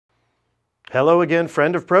Hello again,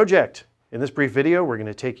 friend of Pro-Ject. In this brief video, we're going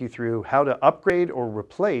to take you through how to upgrade or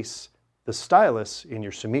replace the stylus in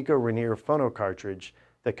your Sumiko Phono cartridge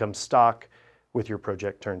that comes stock with your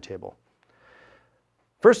Pro-Ject turntable.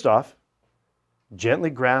 First off, gently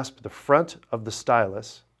grasp the front of the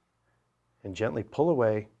stylus and gently pull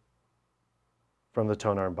away from the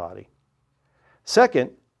tone arm body.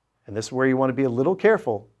 Second, and this is where you want to be a little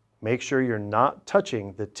careful, make sure you're not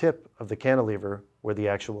touching the tip of the cantilever where the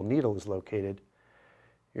actual needle is located.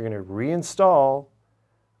 You're going to reinstall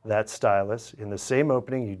that stylus in the same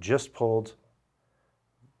opening you just pulled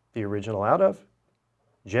the original out of.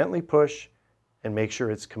 Gently push and make sure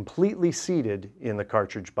it's completely seated in the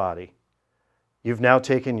cartridge body. You've now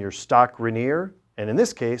taken your stock Rainier and in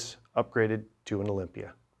this case upgraded to an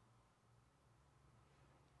Olympia.